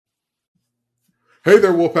Hey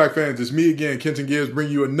there, Wolfpack fans. It's me again, Kenton Gibbs,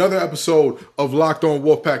 bringing you another episode of Locked On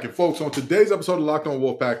Wolfpack. And folks, on today's episode of Locked On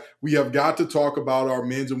Wolfpack, we have got to talk about our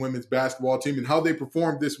men's and women's basketball team and how they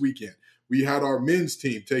performed this weekend. We had our men's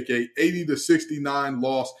team take a 80-69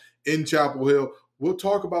 loss in Chapel Hill. We'll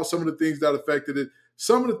talk about some of the things that affected it,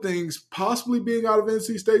 some of the things possibly being out of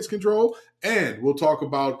NC State's control, and we'll talk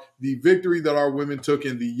about the victory that our women took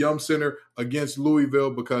in the Yum Center against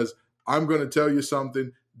Louisville, because I'm going to tell you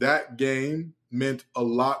something, that game meant a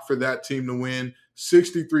lot for that team to win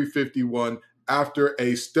 63-51 after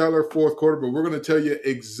a stellar fourth quarter. But we're going to tell you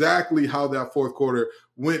exactly how that fourth quarter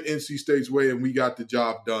went NC State's way and we got the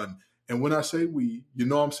job done. And when I say we, you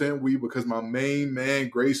know I'm saying we because my main man,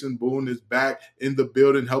 Grayson Boone, is back in the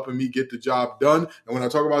building helping me get the job done. And when I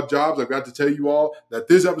talk about jobs, I've got to tell you all that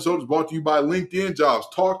this episode is brought to you by LinkedIn Jobs.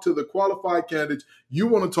 Talk to the qualified candidates you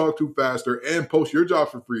want to talk to faster and post your job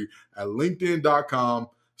for free at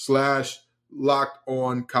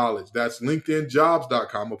linkedin.com/LockedOnCollege. That's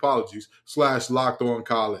linkedinjobs.com,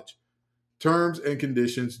 /LockedOnCollege. Terms and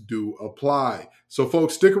conditions do apply. So,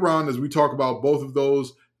 folks, stick around as we talk about both of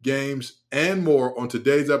those games and more on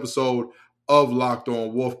today's episode of Locked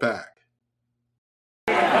On Wolfpack.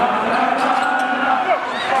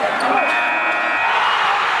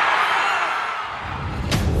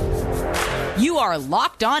 You are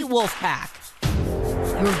Locked On Wolfpack,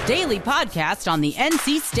 your daily podcast on the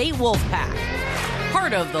NC State Wolfpack,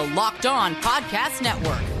 part of the Locked On Podcast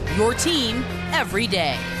Network, your team every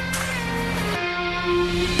day.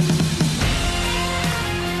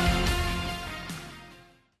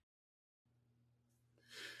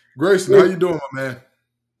 Grayson, how you doing, my man?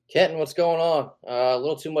 Kenton, what's going on? A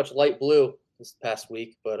little too much light blue this past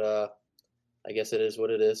week, but I guess it is what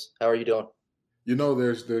it is. How are you doing? You know,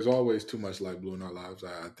 there's always too much light blue in our lives.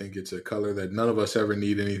 I think it's a color that none of us ever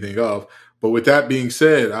need anything of. But with that being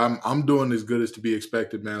said, I'm doing as good as to be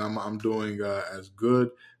expected, man. I'm doing as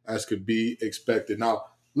good as could be expected. Now,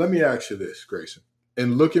 let me ask you this, Grayson.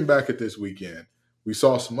 In looking back at this weekend, we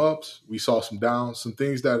saw some ups, we saw some downs, some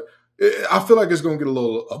things that I feel like it's going to get a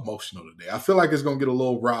little emotional today. I feel like it's going to get a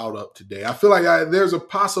little riled up today. I feel like there's a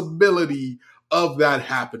possibility of that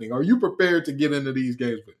happening. Are you prepared to get into these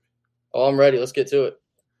games with me? Oh, I'm ready. Let's get to it.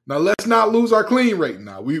 Now, let's not lose our clean rating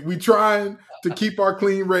now. We trying to keep our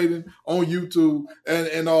clean rating on YouTube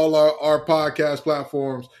and all our podcast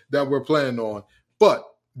platforms that we're playing on. But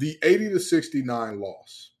the 80-69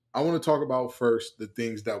 loss, I want to talk about first the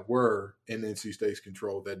things that were in NC State's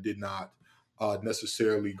control that did not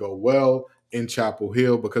necessarily go well in Chapel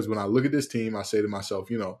Hill, because when I look at this team, I say to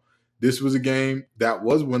myself, you know, this was a game that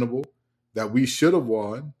was winnable, that we should have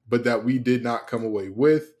won, but that we did not come away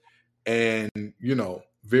with. And, you know,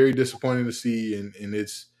 very disappointing to see. And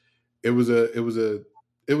it was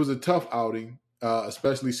a tough outing,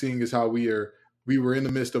 especially seeing as how we were in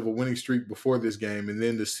the midst of a winning streak before this game, and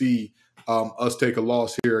then to see us take a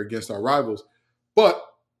loss here against our rivals. But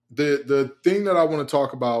the thing that I want to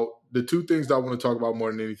talk about, the two things that I want to talk about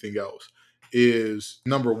more than anything else is,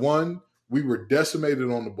 number one, we were decimated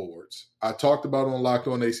on the boards. I talked about on Locked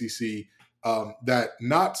On ACC that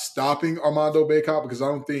not stopping Armando Bacot, because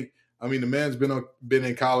the man's been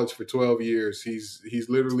in college for 12 years. He's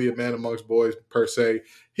literally a man amongst boys per se.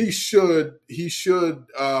 He should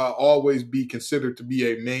always be considered to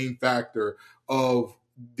be a main factor of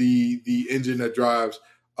the engine that drives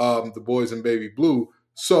the boys in baby blue.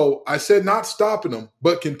 So I said not stopping them,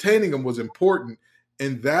 but containing them was important,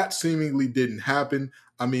 and that seemingly didn't happen.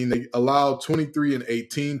 I mean, they allowed 23 and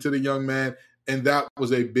 18 to the young man, and that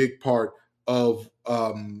was a big part of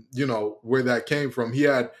where that came from. He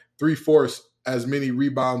had 3/4 as many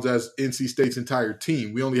rebounds as NC State's entire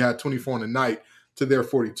team. We only had 24 in the night to their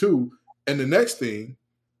 42. And the next thing,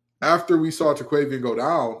 after we saw Terquavian go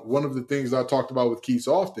down, one of the things I talked about with Keith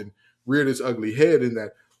often reared its ugly head in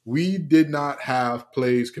that we did not have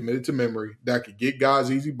plays committed to memory that could get guys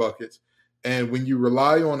easy buckets. And when you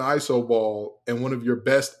rely on ISO ball and one of your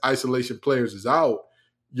best isolation players is out,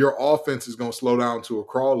 your offense is going to slow down to a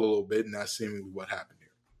crawl a little bit, and that's seemingly what happened here.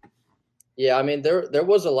 Yeah, I mean, there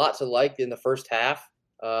was a lot to like in the first half.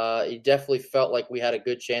 It definitely felt like we had a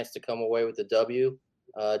good chance to come away with the W,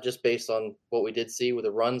 just based on what we did see with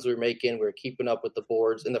the runs we were making. We were keeping up with the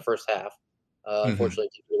boards in the first half. Unfortunately,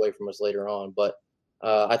 it took it away from us later on. But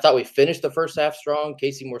I thought we finished the first half strong.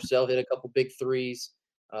 Casey Morsell hit a couple big threes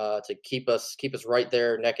to keep us right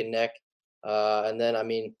there, neck and neck. And then, I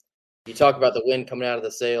mean, you talk about the wind coming out of the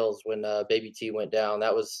sails when Baby T went down.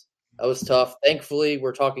 That was tough. Thankfully,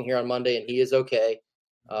 we're talking here on Monday, and he is okay.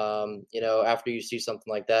 After you see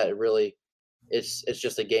something like that, it's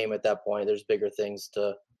just a game at that point. There's bigger things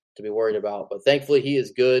to be worried about. But thankfully, he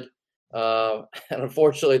is good. And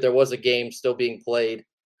unfortunately, there was a game still being played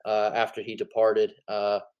after he departed.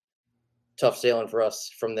 Tough sailing for us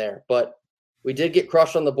from there. But we did get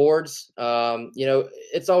crushed on the boards.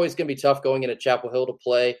 It's always going to be tough going into Chapel Hill to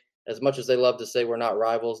play. As much as they love to say we're not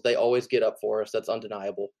rivals, they always get up for us. That's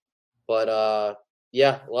undeniable. But a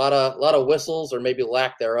lot of whistles or maybe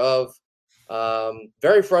lack thereof.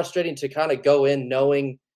 Very frustrating to kind of go in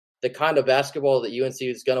knowing the kind of basketball that UNC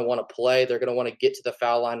is going to want to play. They're going to want to get to the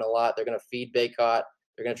foul line a lot. They're going to feed Bacot.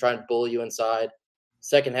 They're going to try and bully you inside.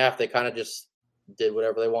 Second half, they kind of just did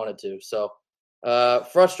whatever they wanted to. So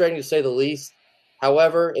frustrating to say the least.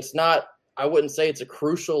 However, I wouldn't say it's a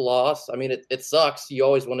crucial loss. I mean, it sucks. You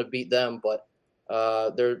always want to beat them, but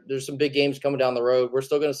there's some big games coming down the road. We're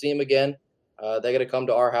still going to see them again. They're going to come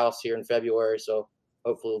to our house here in February, so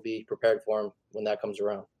hopefully we'll be prepared for them when that comes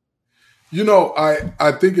around.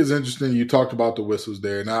 I think it's interesting you talked about the whistles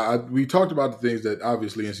there. Now, we talked about the things that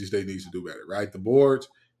obviously NC State needs to do better, right? The boards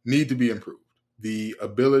need to be improved. The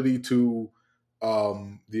ability to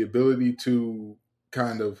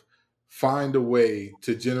kind of find a way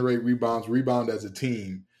to generate rebound as a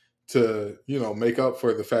team to, make up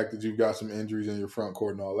for the fact that you've got some injuries in your front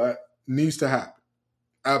court and all that needs to happen.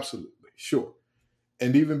 Absolutely. Sure.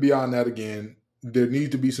 And even beyond that, again, there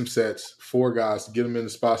need to be some sets for guys to get them in the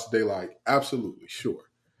spots that they like. Absolutely. Sure.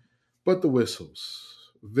 But the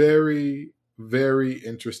whistles, very, very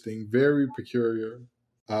interesting, very peculiar,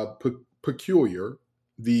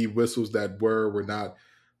 the whistles that were not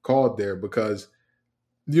called there because,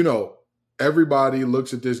 everybody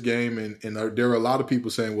looks at this game and there are a lot of people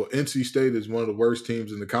saying, well, NC State is one of the worst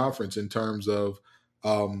teams in the conference in terms of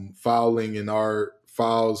fouling and our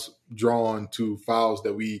fouls drawn to fouls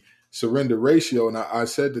that we surrender ratio. And I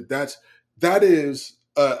said that is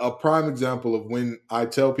a prime example of when I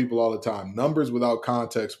tell people all the time, numbers without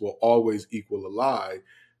context will always equal a lie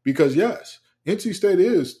because yes, NC State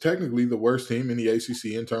is technically the worst team in the ACC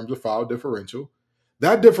in terms of foul differential.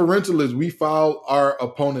 That differential is we foul our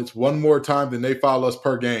opponents one more time than they foul us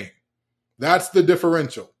per game. That's the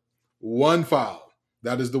differential. One foul.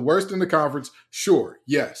 That is the worst in the conference. Sure,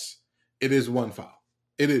 yes, it is one foul.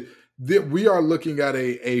 It is. We are looking at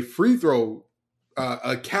a free throw,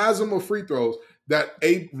 a chasm of free throws that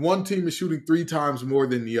one team is shooting 3 times more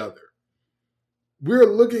than the other. We're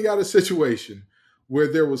looking at a situation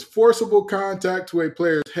where there was forcible contact to a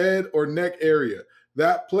player's head or neck area.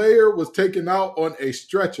 That player was taken out on a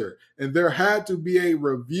stretcher, and there had to be a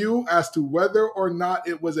review as to whether or not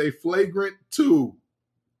it was a flagrant 2.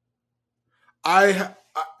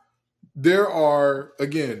 There are,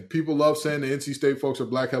 again, people love saying the NC State folks are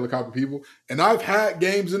black helicopter people, and I've had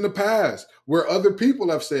games in the past where other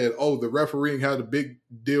people have said, oh, the refereeing had a big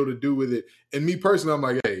deal to do with it. And me personally, I'm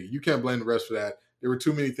like, hey, you can't blame the refs for that. There were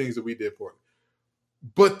too many things that we did for them.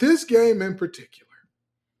 But this game in particular,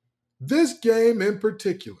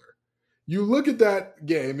 you look at that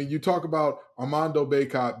game and you talk about Armando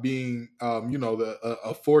Bacot being,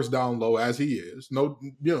 a force down low as he is.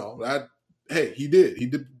 He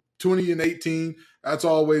did 20 and 18. That's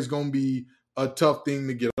always going to be a tough thing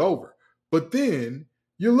to get over. But then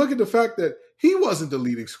you look at the fact that he wasn't the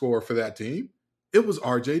leading scorer for that team. It was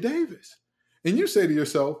R.J. Davis. And you say to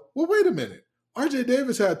yourself, well, wait a minute. R.J.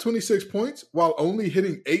 Davis had 26 points while only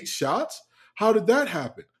hitting 8 shots? How did that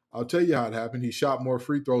happen? I'll tell you how it happened. He shot more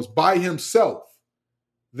free throws by himself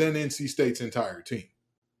than NC State's entire team.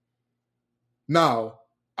 Now,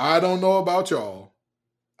 I don't know about y'all.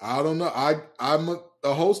 I don't know. I'm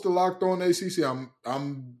a host of Locked On ACC.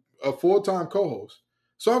 I'm a full-time co-host.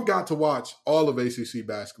 So I've got to watch all of ACC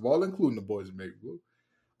basketball, including the boys in Baby Blue.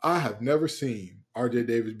 I have never seen R.J.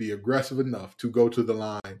 Davis be aggressive enough to go to the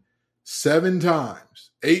line 7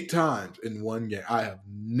 times, 8 times in one game. I have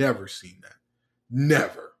never seen that.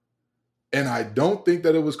 Never. And I don't think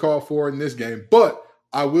that it was called for in this game. But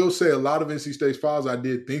I will say a lot of NC State's fouls I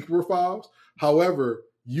did think were fouls. However,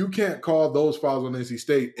 you can't call those fouls on NC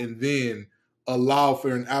State and then allow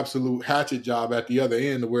for an absolute hatchet job at the other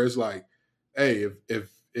end where it's like, hey, if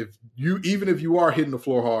you are hitting the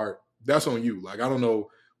floor hard, that's on you. Like, I don't know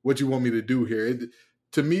what you want me to do here.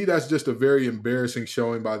 To me, that's just a very embarrassing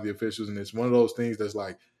showing by the officials. And it's one of those things that's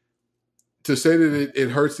like, to say that it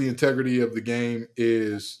hurts the integrity of the game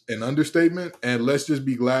is an understatement. And let's just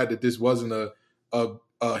be glad that this wasn't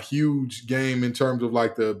a huge game in terms of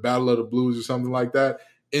like the Battle of the Blues or something like that.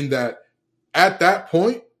 In that, at that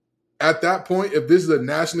point, if this is a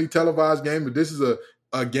nationally televised game, if this is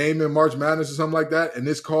a game in March Madness or something like that, and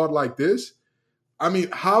it's called like this, I mean,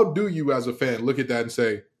 how do you as a fan look at that and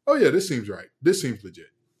say, oh yeah, this seems right. This seems legit.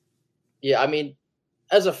 Yeah, I mean,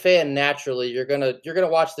 as a fan, naturally, you're gonna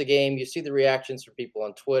watch the game. You see the reactions from people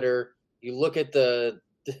on Twitter. You look at the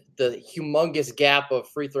humongous gap of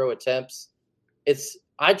free throw attempts.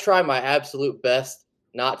 I try my absolute best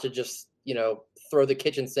not to just, throw the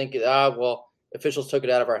kitchen sink. Officials took it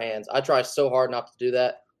out of our hands. I try so hard not to do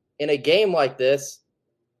that. In a game like this,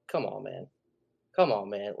 come on, man.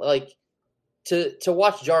 Like, to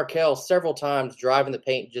watch Jarkel several times drive in the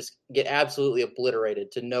paint just get absolutely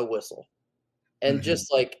obliterated to no whistle. And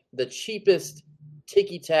just like the cheapest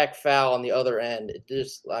ticky-tack foul on the other end,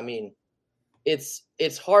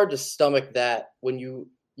 it's hard to stomach that when you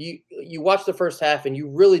watch the first half and you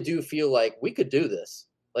really do feel like we could do this.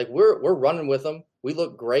 Like we're running with them. We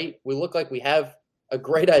look great. We look like we have a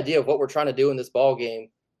great idea of what we're trying to do in this ball game,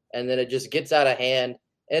 and then it just gets out of hand.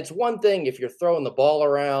 And it's one thing if you're throwing the ball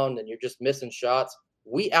around and you're just missing shots.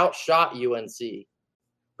 We outshot UNC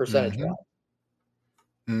percentage-wise.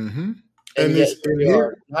 Mm-hmm. And yet we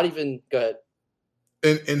are not even good.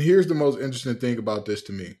 And here's the most interesting thing about this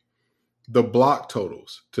to me. The block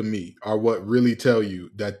totals, to me, are what really tell you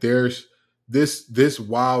that there's this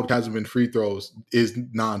wild chasm in free throws is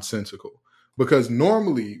nonsensical. Because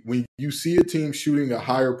normally when you see a team shooting a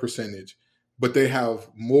higher percentage, but they have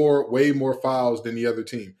way more fouls than the other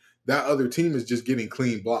team, that other team is just getting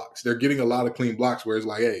clean blocks. They're getting a lot of clean blocks where it's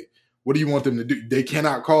like, hey, what do you want them to do? They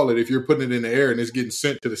cannot call it if you're putting it in the air and it's getting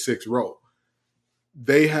sent to the 6th row.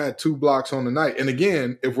 They had 2 blocks on the night. And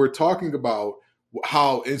again, if we're talking about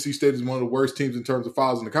how NC State is one of the worst teams in terms of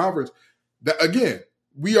fouls in the conference, that again,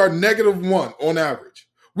 we are -1 on average.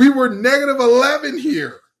 We were -11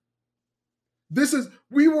 here.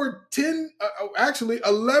 We were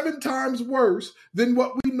 11 times worse than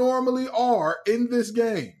what we normally are in this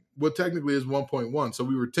game. Well, technically it's 1.1, so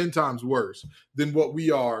we were 10 times worse than what we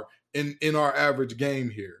are in our average game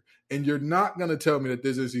here. And you're not going to tell me that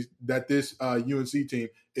this UNC team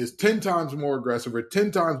is 10 times more aggressive or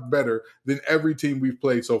 10 times better than every team we've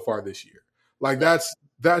played so far this year. Like that's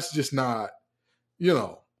just not,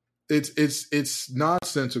 it's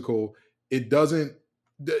nonsensical. It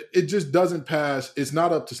just doesn't pass. It's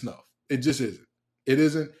not up to snuff. It just isn't. It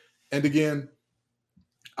isn't. And again,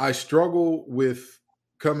 I struggle with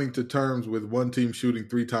coming to terms with one team shooting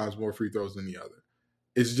 3 times more free throws than the other.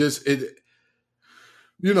 It's just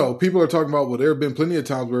people are talking about, well, there have been plenty of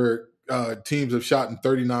times where teams have shot in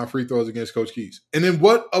 39 free throws against Coach Keys. And in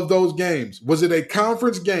what of those games? Was it a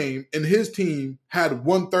conference game and his team had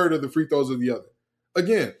 1/3 of the free throws of the other?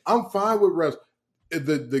 Again, I'm fine with refs.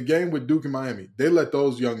 The game with Duke and Miami, they let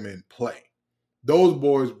those young men play. Those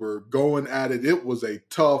boys were going at it. It was a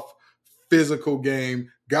tough, physical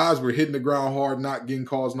game. Guys were hitting the ground hard, not getting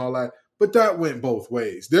calls and all that. But that went both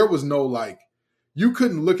ways. There was no you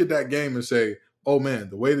couldn't look at that game and say, oh man,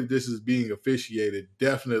 the way that this is being officiated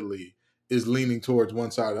definitely is leaning towards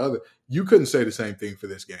one side or the other. You couldn't say the same thing for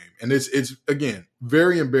this game. And it's again,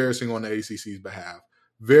 very embarrassing on the ACC's behalf.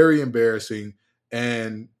 Very embarrassing.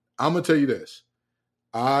 And I'm going to tell you this.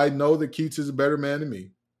 I know that Keats is a better man than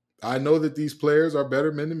me. I know that these players are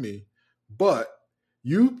better men than me. But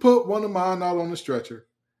you put one of mine out on the stretcher,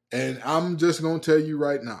 and I'm just going to tell you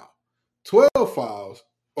right now, 39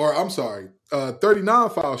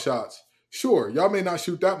 foul shots. Sure, y'all may not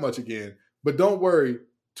shoot that much again, but don't worry.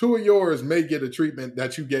 2 of yours may get a treatment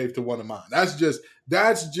that you gave to one of mine. That's just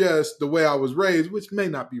the way I was raised, which may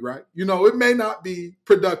not be right. It may not be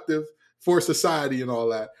productive for society and all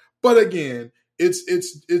that. But again,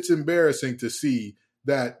 it's embarrassing to see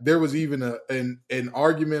that there was even an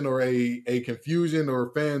argument or a confusion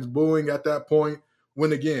or fans booing at that point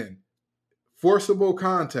when, again, forcible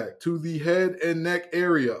contact to the head and neck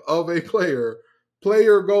area of a player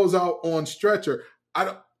goes out on stretcher.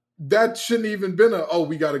 That shouldn't even been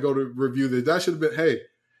we got to go to review this. That should have been, hey,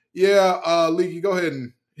 Leaky, go ahead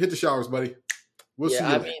and hit the showers, buddy. We'll see.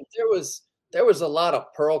 I mean, there was a lot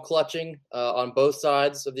of pearl clutching on both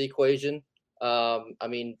sides of the equation. I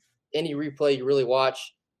mean, any replay you really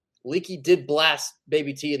watch, Leaky did blast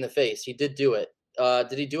Baby T in the face. He did do it.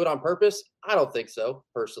 Did he do it on purpose? I don't think so,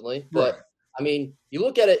 personally. But, right. I mean, you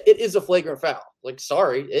look at it, it is a flagrant foul.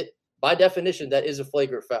 By definition, that is a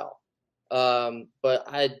flagrant foul.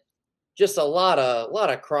 But just a lot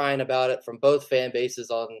of crying about it from both fan bases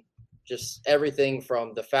on just everything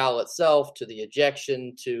from the foul itself to the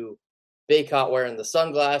ejection to Bacot wearing the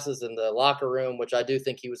sunglasses in the locker room, which I do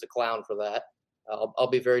think he was a clown for that. I'll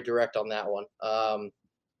be very direct on that one.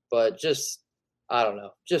 But just, I don't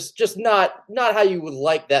know, just not how you would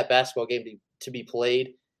like that basketball game to be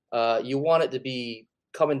played. You want it to be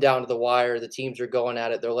coming down to the wire. The teams are going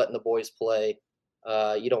at it. They're letting the boys play.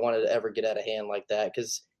 You don't want it to ever get out of hand like that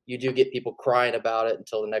because you do get people crying about it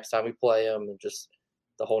until the next time we play them and just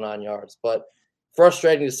the whole 9 yards. But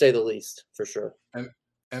frustrating to say the least, for sure.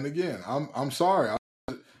 And again, I'm sorry.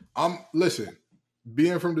 I'm listen.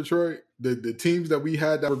 Being from Detroit, the teams that we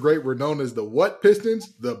had that were great were known as the what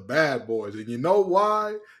Pistons? The bad boys. And you know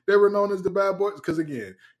why they were known as the bad boys? Because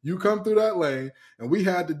again, you come through that lane, and we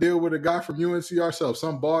had to deal with a guy from UNC ourselves,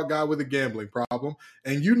 some bald guy with a gambling problem.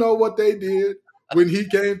 And you know what they did when he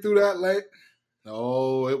came through that lane?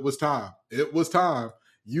 Oh, it was time. It was time.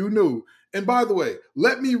 You knew. And by the way,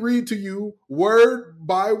 let me read to you word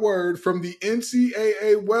by word from the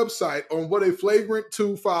NCAA website on what a flagrant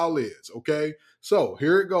 2 foul is, okay? So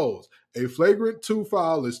here it goes. A flagrant 2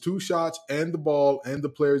 foul is 2 shots and the ball and the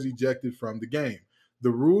players ejected from the game.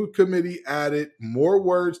 The rule committee added more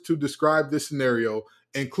words to describe this scenario,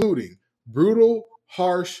 including brutal,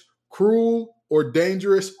 harsh, cruel, or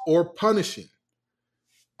dangerous, or punishing.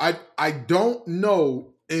 I don't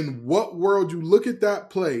know in what world you look at that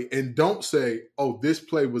play and don't say, oh, this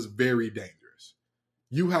play was very dangerous.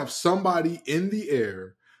 You have somebody in the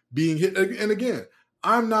air being hit. And again,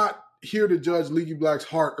 I'm not here to judge Leaky Black's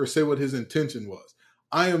heart or say what his intention was.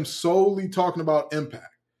 I am solely talking about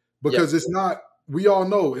impact because It's not, we all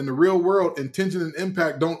know in the real world, intention and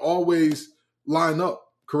impact don't always line up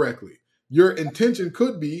correctly. Your intention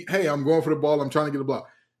could be, hey, I'm going for the ball, I'm trying to get a block.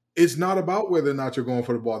 It's not about whether or not you're going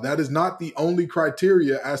for the ball. That is not the only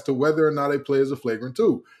criteria as to whether or not a play is a flagrant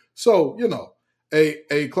 2. So,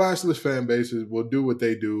 a classless fan base will do what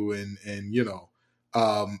they do, and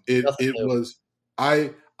it was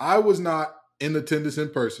I was not in attendance in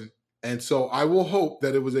person, and so I will hope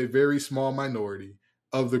that it was a very small minority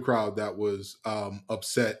of the crowd that was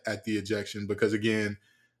upset at the ejection, because again,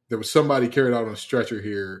 there was somebody carried out on a stretcher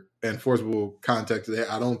here and forcible contact.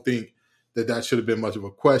 I don't think that should have been much of a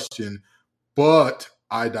question, but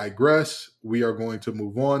I digress. We are going to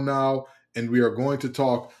move on now, and we are going to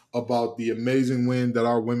talk about the amazing win that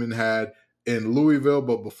our women had in Louisville.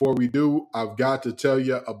 But before we do, I've got to tell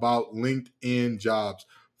you about LinkedIn Jobs.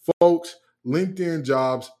 Folks, LinkedIn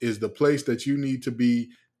Jobs is the place that you need to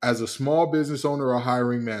be as a small business owner or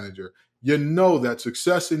hiring manager. You know that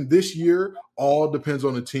success in this year all depends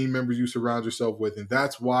on the team members you surround yourself with, and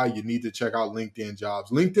that's why you need to check out LinkedIn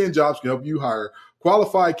Jobs. LinkedIn Jobs can help you hire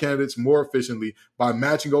qualified candidates more efficiently by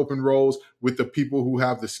matching open roles with the people who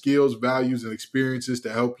have the skills, values, and experiences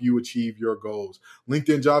to help you achieve your goals.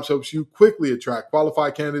 LinkedIn Jobs helps you quickly attract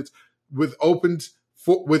qualified candidates with open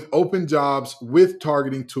jobs with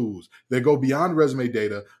targeting tools that go beyond resume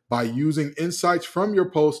data by using insights from your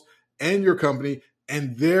post and your company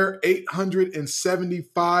and their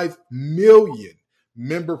 875 million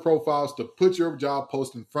member profiles to put your job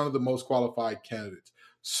post in front of the most qualified candidates.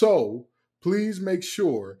 So please make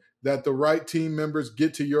sure that the right team members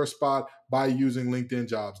get to your spot by using LinkedIn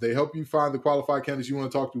Jobs. They help you find the qualified candidates you want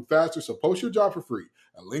to talk to faster. So post your job for free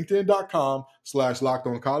at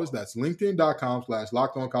linkedin.com/lockedoncollege. That's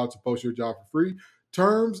linkedin.com/lockedoncollege to post your job for free.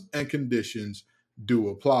 Terms and conditions do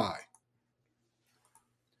apply.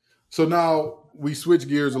 So now we switch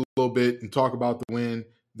gears a little bit and talk about the win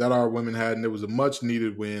that our women had, and it was a much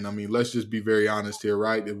needed win. I mean, let's just be very honest here,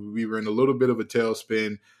 right? We were in a little bit of a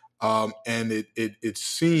tailspin, and it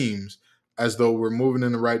seems as though we're moving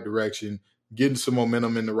in the right direction, getting some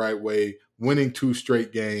momentum in the right way, winning 2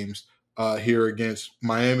 straight games here against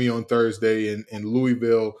Miami on Thursday and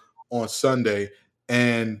Louisville on Sunday.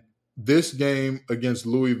 And this game against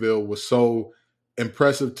Louisville was so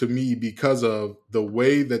impressive to me because of the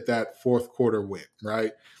way that fourth quarter went,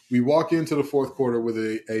 right? We walk into the fourth quarter with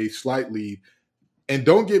a slight lead. And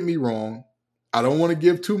don't get me wrong, I don't want to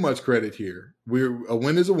give too much credit here. A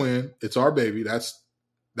win is a win. It's our baby. That's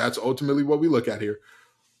ultimately what we look at here.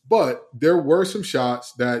 But there were some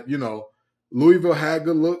shots that, Louisville had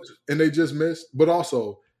good looks and they just missed. But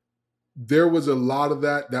also, there was a lot of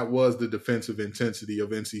that was the defensive intensity of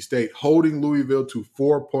NC State, holding Louisville to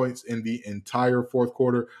 4 points in the entire fourth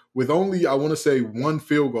quarter with only, I want to say, 1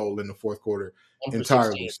 field goal in the fourth quarter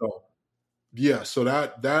entirely. 16. So, yeah, so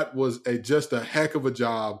that was just a heck of a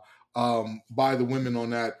job by the women on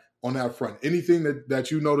that front. Anything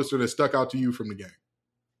that you noticed or that stuck out to you from the game?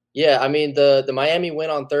 Yeah, I mean, the Miami win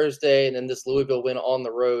on Thursday and then this Louisville win on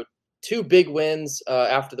the road. 2 big wins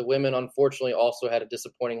after the women, unfortunately, also had a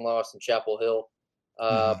disappointing loss in Chapel Hill.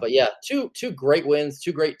 But yeah, two great wins,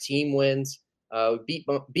 2 great team wins. We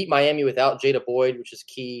beat Miami without Jada Boyd, which is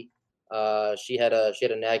key. She had a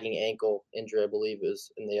nagging ankle injury, I believe, it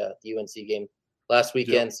was in the UNC game last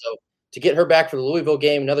weekend. Yep. So to get her back for the Louisville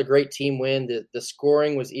game, another great team win. The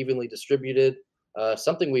scoring was evenly distributed,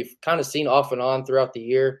 something we've kind of seen off and on throughout the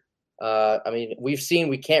year. I mean, we've seen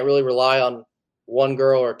we can't really rely on 1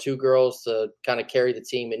 girl or 2 girls to kind of carry the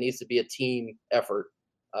team. It needs to be a team effort.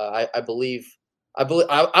 I believe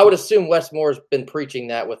I would assume Wes Moore's been preaching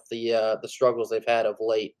that with the struggles they've had of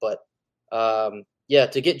late. But yeah,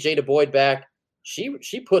 to get Jada Boyd back,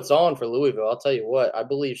 she puts on for Louisville. I'll tell you what, I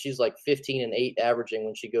believe she's like 15-8 averaging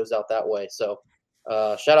when she goes out that way. So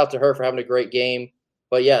shout out to her for having a great game.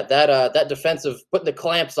 But yeah, that defensive putting the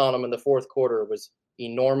clamps on them in the fourth quarter was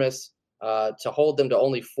enormous. To hold them to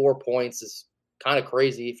only 4 points is kind of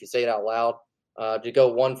crazy if you say it out loud. To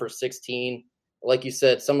go 1 for 16, like you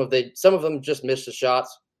said, some of them just missed the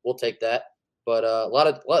shots. We'll take that. But a lot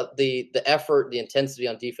of the effort, the intensity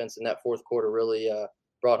on defense in that fourth quarter really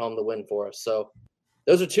brought home the win for us. So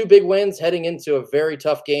those are 2 big wins heading into a very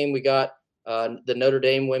tough game. We got the Notre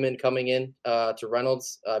Dame women coming in to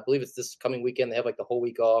Reynolds. I believe it's this coming weekend. They have like the whole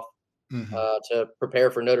week off to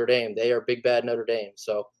prepare for Notre Dame. They are big bad Notre Dame.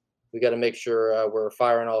 So we got to make sure we're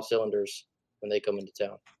firing all cylinders when they come into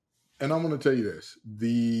town. And I'm going to tell you this.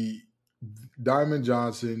 The Diamond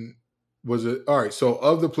Johnson was all right. So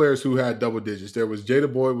of the players who had double digits, there was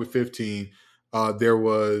Jada Boyd with 15. There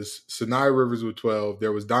was Sanaya Rivers with 12.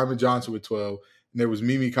 There was Diamond Johnson with 12. And there was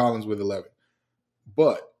Mimi Collins with 11.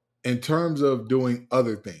 But in terms of doing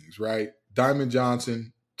other things, right? Diamond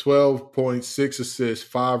Johnson, 12 points, 6 assists,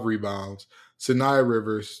 5 rebounds. Sanaya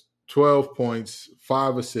Rivers, 12 points,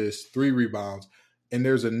 5 assists, 3 rebounds. And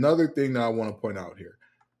there's another thing that I want to point out here.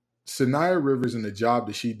 Sanaya Rivers and the job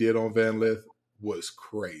that she did on Van Lith was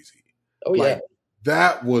crazy. Oh, yeah.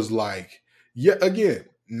 That was like, yeah, again,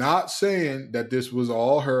 not saying that this was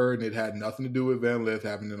all her and it had nothing to do with Van Lith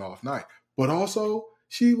having an off night, but also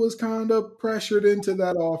she was kind of pressured into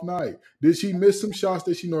that off night. Did she miss some shots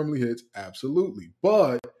that she normally hits? Absolutely.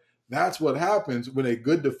 But that's what happens when a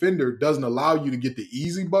good defender doesn't allow you to get the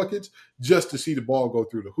easy buckets just to see the ball go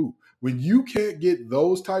through the hoop. When you can't get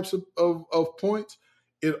those types of points,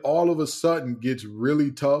 it all of a sudden gets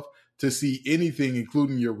really tough to see anything,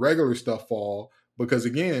 including your regular stuff, fall. Because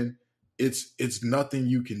again, it's nothing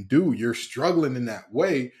you can do. You're struggling in that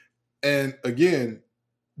way. And again,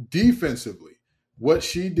 defensively, what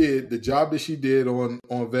she did, the job that she did on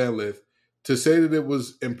Van Lith, to say that it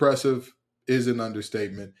was impressive is an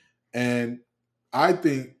understatement. And I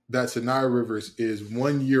think that Sanaya Rivers is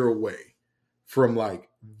 1 year away from like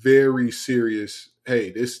very serious,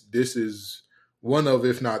 hey, this is one of,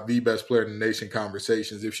 if not the best player in the nation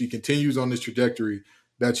conversations if she continues on this trajectory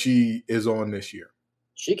that she is on this year.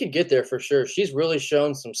 She could get there for sure. She's really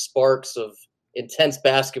shown some sparks of intense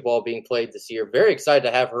basketball being played this year. Very excited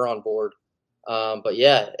to have her on board. But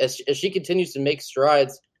yeah, as she continues to make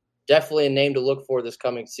strides, definitely a name to look for this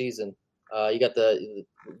coming season. You got the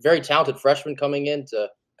very talented freshman coming in to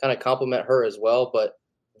kind of complement her as well. But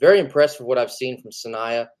very impressed with what I've seen from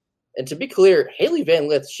Sanaya. And to be clear, Hailey Van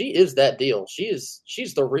Lith, she is that deal. She's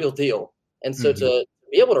the real deal. And so to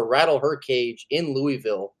be able to rattle her cage in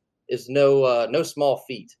Louisville is no small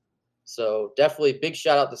feat. So definitely big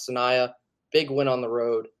shout out to Sanaya, big win on the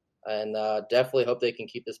road, and definitely hope they can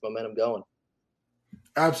keep this momentum going.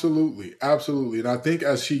 Absolutely. Absolutely. And I think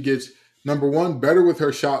as she gets, number one, better with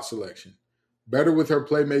her shot selection, better with her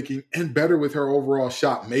playmaking, and better with her overall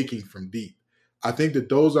shot making from deep. I think that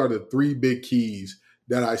those are the 3 big keys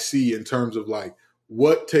that I see in terms of like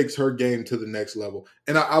what takes her game to the next level.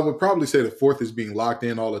 And I would probably say the 4th is being locked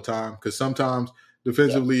in all the time, because sometimes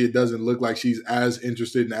defensively it doesn't look like she's as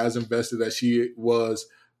interested and as invested as she was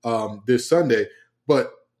this Sunday.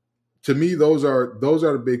 But to me, those are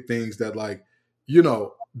the big things that, like, you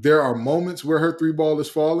know, there are moments where her 3 ball is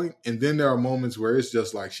falling, and then there are moments where it's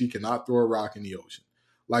just like she cannot throw a rock in the ocean.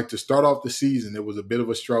 Like to start off the season, it was a bit of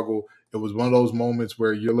a struggle. It was one of those moments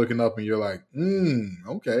where you're looking up and you're like,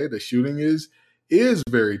 okay, the shooting is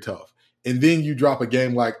very tough. And then you drop a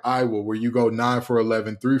game like Iowa where you go 9 for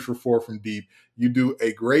 11, 3 for 4 from deep. You do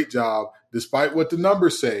a great job, despite what the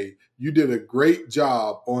numbers say. You did a great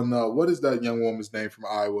job on what is that young woman's name from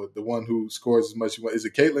Iowa? The one who scores as much as you want. Is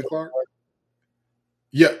it Caitlin Clark?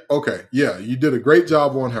 Yeah. Okay. Yeah. You did a great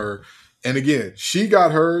job on her. And again, she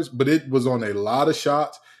got hers, but it was on a lot of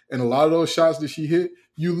shots. And a lot of those shots that she hit,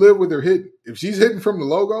 you live with her hitting. If she's hitting from the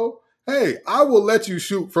logo, hey, I will let you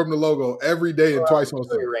shoot from the logo every day and twice on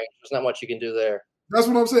Sunday. There's not much you can do there. That's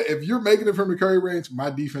what I'm saying. If you're making it from the Curry range, my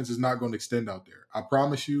defense is not going to extend out there. I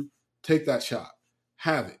promise you, take that shot.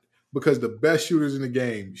 Have it. Because the best shooters in the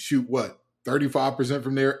game shoot, 35%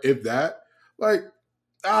 from there, if that? Like,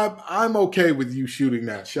 I'm okay with you shooting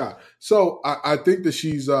that shot. So I think that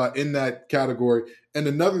she's in that category. And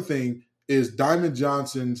another thing is Diamond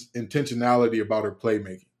Johnson's intentionality about her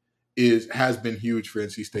playmaking has been huge for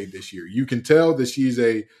NC State this year. You can tell that she's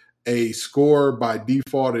a scorer by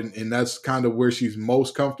default, and that's kind of where she's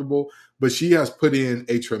most comfortable. But she has put in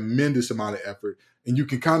a tremendous amount of effort and you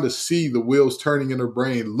can kind of see the wheels turning in her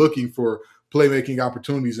brain, looking for playmaking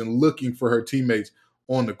opportunities and looking for her teammates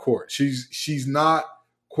on the court. She's not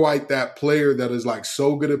quite that player that is like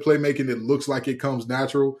so good at playmaking it looks like it comes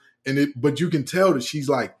natural, but you can tell that she's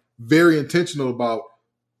like very intentional about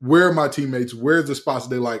where are my teammates, where's the spots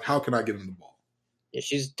they like, how can I get them the ball. Yeah,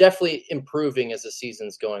 she's definitely improving as the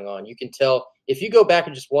season's going on. You can tell if you go back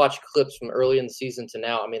and just watch clips from early in the season to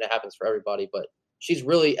now. I mean, it happens for everybody, but she's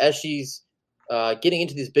really, as she's getting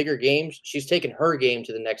into these bigger games, she's taken her game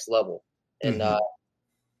to the next level. And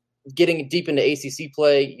getting deep into ACC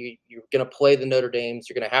play, you're going to play the Notre Dames.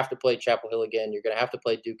 You're going to have to play Chapel Hill again. You're going to have to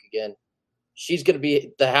play Duke again. She's going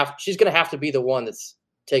to have to be the one that's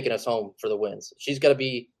taking us home for the wins. She's got to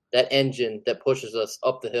be that engine that pushes us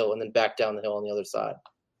up the hill and then back down the hill on the other side.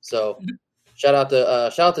 So shout out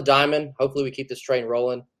to Diamond. Hopefully we keep this train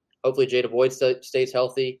rolling. Hopefully Jada Boyd stays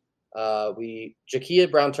healthy.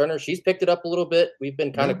 Jakia Brown-Turner, she's picked it up a little bit. We've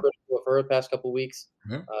been kind of critical of her the past couple of weeks.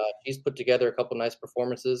 She's put together a couple nice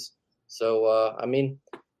performances. So, I mean,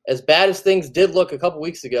 as bad as things did look a couple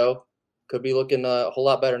weeks ago, could be looking a whole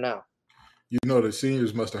lot better now. You know, the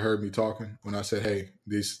seniors must have heard me talking when I said, hey,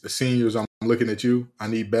 the seniors, I'm looking at you. I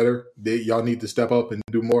need better. Y'all need to step up and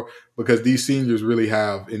do more, because these seniors really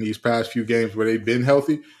have, in these past few games where they've been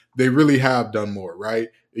healthy, they really have done more, right?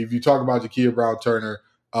 If you talk about Jakia Brown-Turner,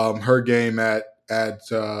 her game at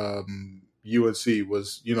UNC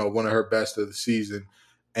was, one of her best of the season.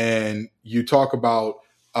 And you talk about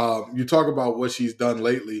what she's done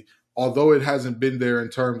lately, although it hasn't been there in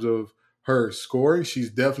terms of her scoring,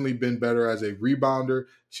 she's definitely been better as a rebounder.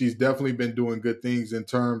 She's definitely been doing good things in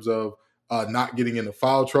terms of not getting into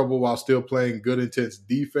foul trouble while still playing good, intense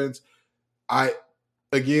defense.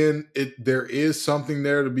 There is something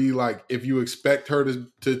there to be like, if you expect her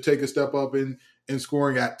to take a step up in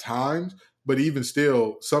scoring at times, but even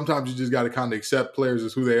still, sometimes you just got to kind of accept players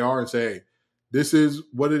as who they are and say, hey, this is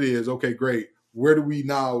what it is. Okay, great. Where do we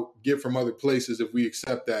now get from other places if we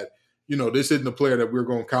accept that, this isn't a player that we're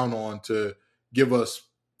going to count on to give us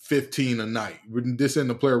 15 a night. This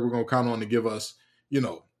isn't a player we're going to count on to give us,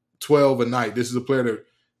 12 a night. This is a player that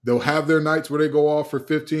they'll have their nights where they go off for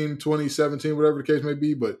 15, 20, 17, whatever the case may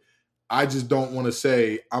be. But I just don't want to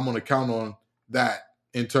say I'm going to count on that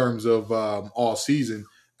in terms of all season,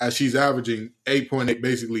 as she's averaging 8.8,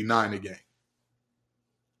 basically 9 a game.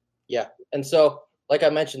 Yeah. And so, like I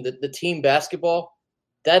mentioned, the team basketball,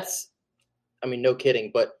 no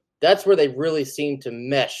kidding, but that's where they really seem to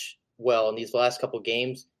mesh well in these last couple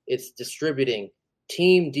games. It's distributing,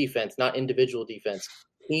 team defense, not individual defense,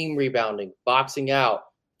 team rebounding, boxing out,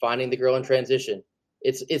 finding the girl in transition.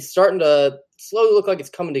 It's starting to slowly look like it's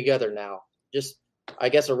coming together now. Just, I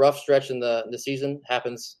guess, a rough stretch in the season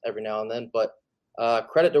happens every now and then, but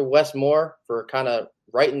credit to Wes Moore for kind of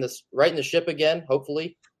righting the ship again,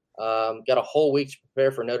 hopefully. Got a whole week to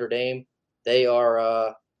prepare for Notre Dame.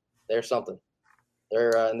 They're something.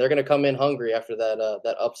 They're going to come in hungry after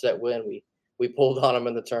that upset win we pulled on them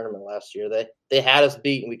in the tournament last year. They had us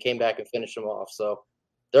beat and we came back and finished them off. So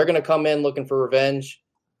they're going to come in looking for revenge.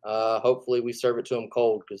 Hopefully we serve it to them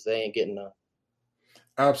cold, because they ain't getting none.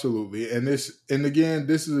 Absolutely. And this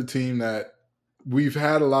is a team that we've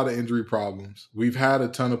had a lot of injury problems. We've had a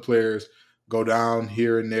ton of players go down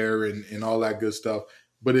here and there and all that good stuff.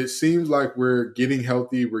 But it seems like we're getting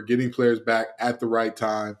healthy. We're getting players back at the right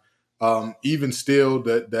time. Even still,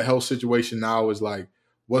 the health situation now is like,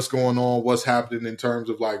 what's going on? What's happening in terms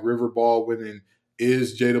of like River Baldwin, and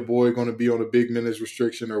is Jada Boyd going to be on a big minutes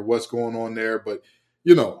restriction, or what's going on there? But,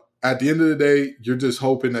 at the end of the day, you're just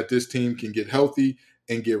hoping that this team can get healthy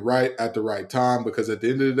and get right at the right time, because at the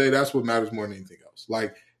end of the day, that's what matters more than anything else.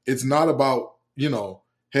 Like, it's not about,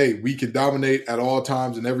 hey, we can dominate at all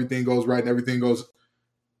times and everything goes right and everything goes.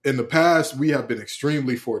 In the past, we have been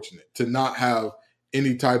extremely fortunate to not have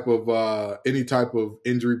any type of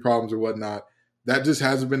injury problems or whatnot. That just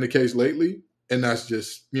hasn't been the case lately, and that's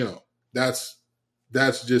just that's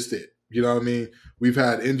just it. You know what I mean? We've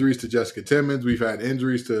had injuries to Jessica Timmons. We've had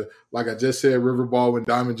injuries to, like I just said, River Baldwin,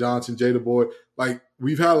 Diamond Johnson, Jada Boyd. Like,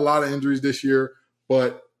 we've had a lot of injuries this year,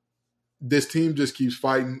 but this team just keeps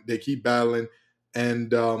fighting. They keep battling,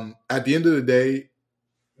 and at the end of the day,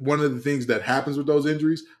 one of the things that happens with those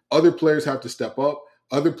injuries, other players have to step up.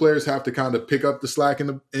 Other players have to kind of pick up the slack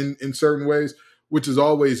in certain ways, which is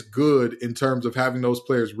always good in terms of having those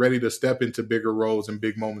players ready to step into bigger roles and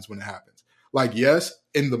big moments when it happens. Like, yes,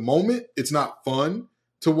 in the moment, it's not fun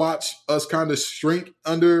to watch us kind of shrink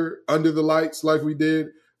under the lights like we did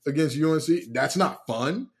against UNC. That's not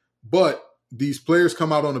fun, but these players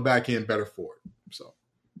come out on the back end better for it. So,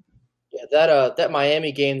 yeah, that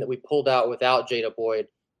Miami game that we pulled out without Jada Boyd,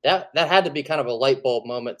 that had to be kind of a light bulb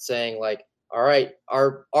moment saying like, all right,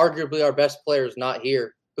 arguably our best player is not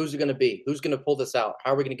here. Who's it going to be? Who's going to pull this out?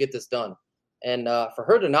 How are we going to get this done? And for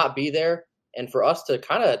her to not be there and for us to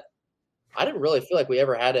kind of, I didn't really feel like we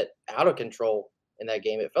ever had it out of control in that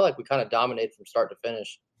game. It felt like we kind of dominated from start to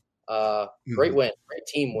finish. Great win, great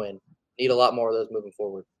team win. Need a lot more of those moving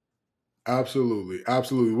forward. Absolutely.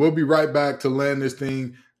 Absolutely. We'll be right back to land this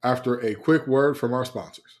thing after a quick word from our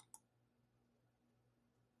sponsors.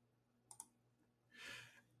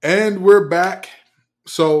 And we're back.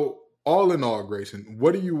 So, all in all, Grayson,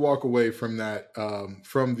 what do you walk away from that,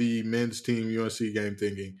 from the men's team UNC game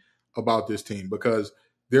thinking about this team? Because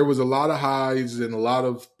there was a lot of highs and a lot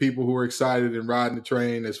of people who were excited and riding the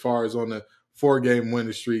train as far as on the 4-game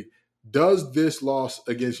winning streak. Does this loss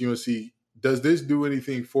against UNC, does this do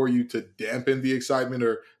anything for you to dampen the excitement,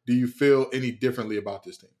 or do you feel any differently about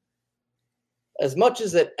this team? As much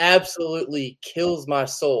as it absolutely kills my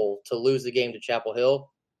soul to lose the game to Chapel Hill,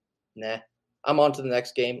 nah, I'm on to the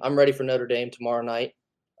next game. I'm ready for Notre Dame tomorrow night.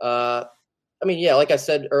 I mean, yeah, like I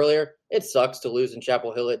said earlier, it sucks to lose in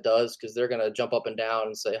Chapel Hill. It does, because they're going to jump up and down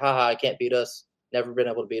and say, haha, I can't beat us. Never been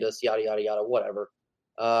able to beat us, yada, yada, yada, whatever.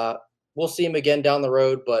 We'll see them again down the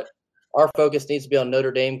road, but our focus needs to be on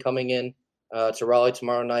Notre Dame coming in to Raleigh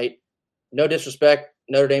tomorrow night. No disrespect.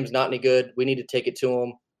 Notre Dame's not any good. We need to take it to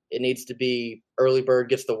them. It needs to be early bird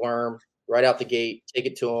gets the worm right out the gate. Take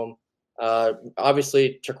it to them.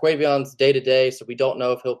 Obviously, Terquavion's day-to-day, so we don't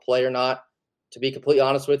know if he'll play or not. To be completely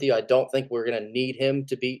honest with you, I don't think we're going to need him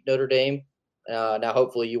to beat Notre Dame. Now,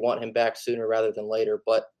 hopefully you want him back sooner rather than later,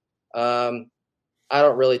 but I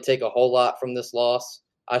don't really take a whole lot from this loss.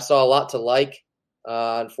 I saw a lot to like.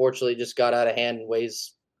 Unfortunately, just got out of hand in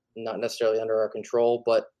ways not necessarily under our control,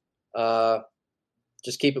 but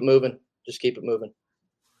just keep it moving. Just keep it moving.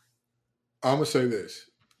 I'm going to say this.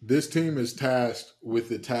 This team is tasked with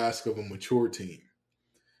the task of a mature team.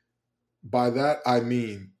 By that, I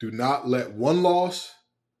mean, do not let one loss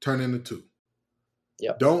turn into two.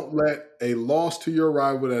 Yep. Don't let a loss to your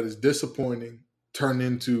rival that is disappointing turn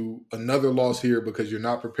into another loss here because you're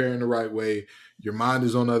not preparing the right way. Your mind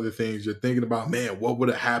is on other things. You're thinking about, man, what would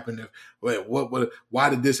have happened why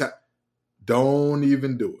did this happen? Don't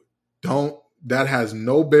even do it. That has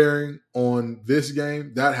no bearing on this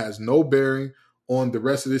game. That has no bearing on the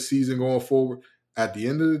rest of this season going forward. At the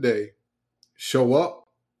end of the day, show up,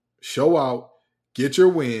 show out, get your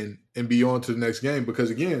win, and be on to the next game.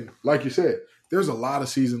 Because again, like you said, there's a lot of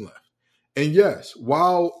season left. And yes,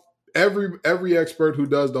 while every expert who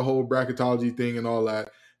does the whole bracketology thing and all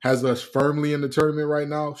that has us firmly in the tournament right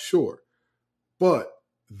now, sure. But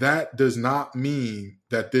that does not mean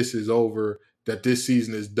that this is over, that this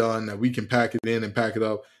season is done, that we can pack it in and pack it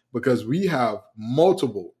up, because we have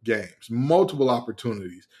multiple games, multiple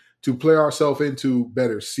opportunities to play ourselves into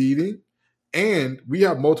better seeding. And we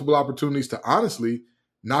have multiple opportunities to honestly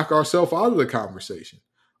knock ourselves out of the conversation.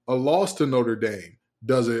 A loss to Notre Dame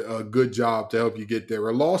does a good job to help you get there.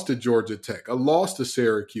 A loss to Georgia Tech, a loss to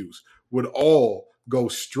Syracuse would all go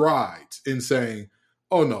strides in saying,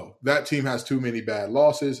 oh no, that team has too many bad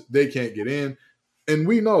losses. They can't get in. And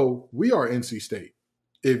we know we are NC State.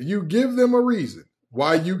 If you give them a reason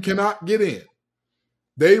why you cannot get in,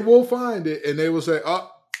 they will find it and they will say, oh,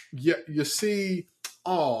 yeah, you see,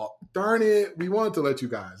 oh, darn it, we wanted to let you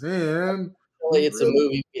guys in. It's a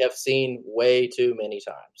movie we have seen way too many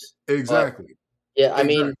times. Exactly. But, yeah, I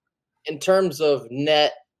mean, in terms of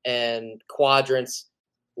net and quadrants,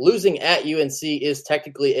 losing at UNC is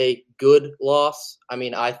technically a good loss. I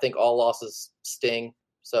mean, I think all losses sting.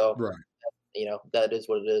 So, that is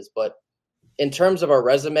what it is. But in terms of our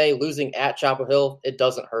resume, losing at Chapel Hill, it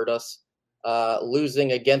doesn't hurt us.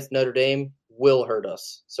 Losing against Notre Dame will hurt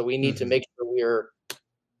us. So we need to make sure we're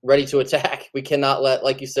ready to attack. We cannot let,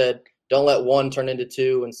 like you said, don't let one turn into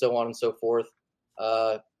two and so on and so forth.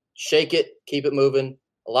 Shake it, keep it moving.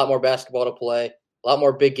 A lot more basketball to play, a lot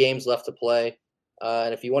more big games left to play.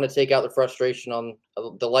 And if you want to take out the frustration on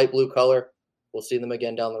the light blue color, we'll see them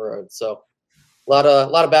again down the road. So a lot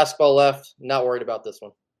of basketball left. Not worried about this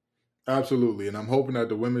one. Absolutely. And I'm hoping that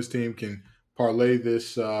the women's team can parlay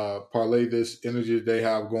this energy that they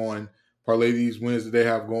have going, parlay these wins that they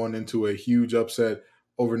have going into a huge upset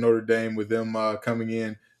over Notre Dame with them coming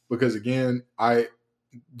in. Because again,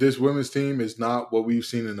 this women's team is not what we've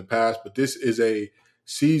seen in the past, but this is a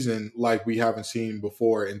season like we haven't seen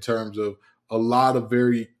before in terms of a lot of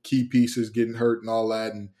very key pieces getting hurt and all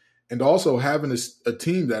that. And also having a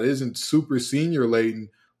team that isn't super senior laden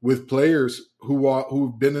with players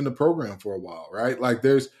who've been in the program for a while, right? Like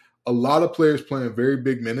there's a lot of players playing very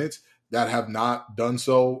big minutes that have not done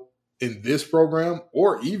so in this program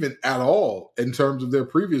or even at all in terms of their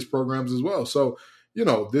previous programs as well. So,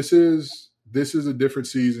 this is a different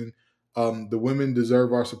season. The women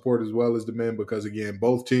deserve our support as well as the men because, again,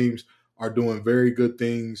 both teams are doing very good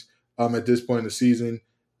things at this point in the season.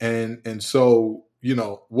 And so,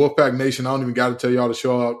 Wolfpack Nation, I don't even got to tell y'all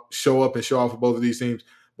to show up and show off for both of these teams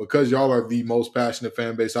because y'all are the most passionate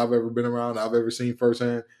fan base I've ever been around, I've ever seen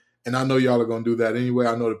firsthand. And I know y'all are going to do that anyway.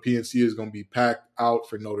 I know the PNC is going to be packed out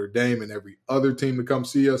for Notre Dame and every other team to come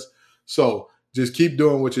see us. So just keep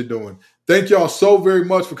doing what you're doing. Thank y'all so very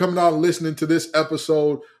much for coming out and listening to this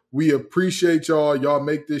episode. We appreciate y'all. Y'all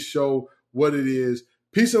make this show what it is.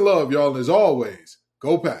 Peace and love, y'all. And as always,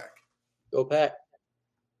 go Pack. Go Pack.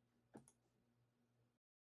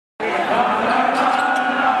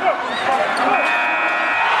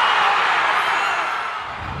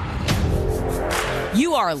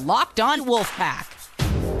 You are Locked On Wolfpack,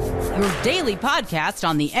 your daily podcast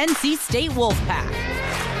on the NC State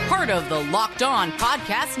Wolfpack, part of the Locked On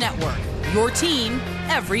Podcast Network, your team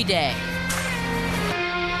every day.